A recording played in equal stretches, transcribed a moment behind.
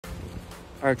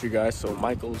All right, you guys, so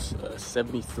Michael's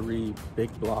 73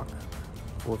 big block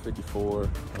 454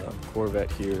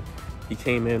 Corvette here. He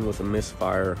came in with a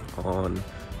misfire on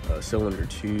cylinder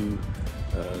 2,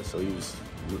 so he was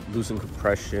losing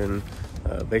compression,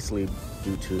 basically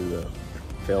due to the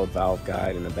failed valve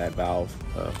guide and a bad valve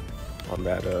on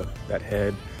that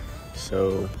head.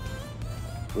 So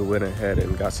we went ahead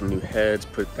and got some new heads,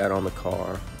 put that on the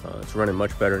car. It's running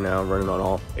much better now, running on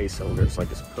all 8 cylinders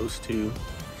like it's supposed to.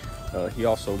 He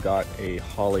also got a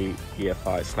Holley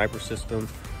EFI sniper system.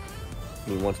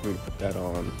 He wants me to put that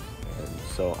on, and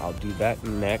so I'll do that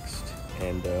next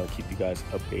and keep you guys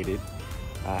updated.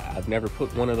 I've never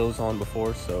put one of those on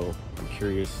before, so I'm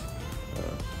curious.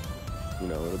 You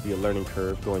know, it'll be a learning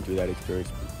curve going through that experience,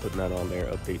 putting that on there,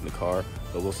 updating the car,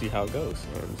 but we'll see how it goes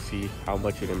and see how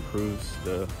much it improves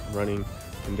the running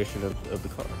condition of the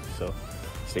car. So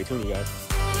stay tuned, you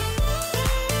guys.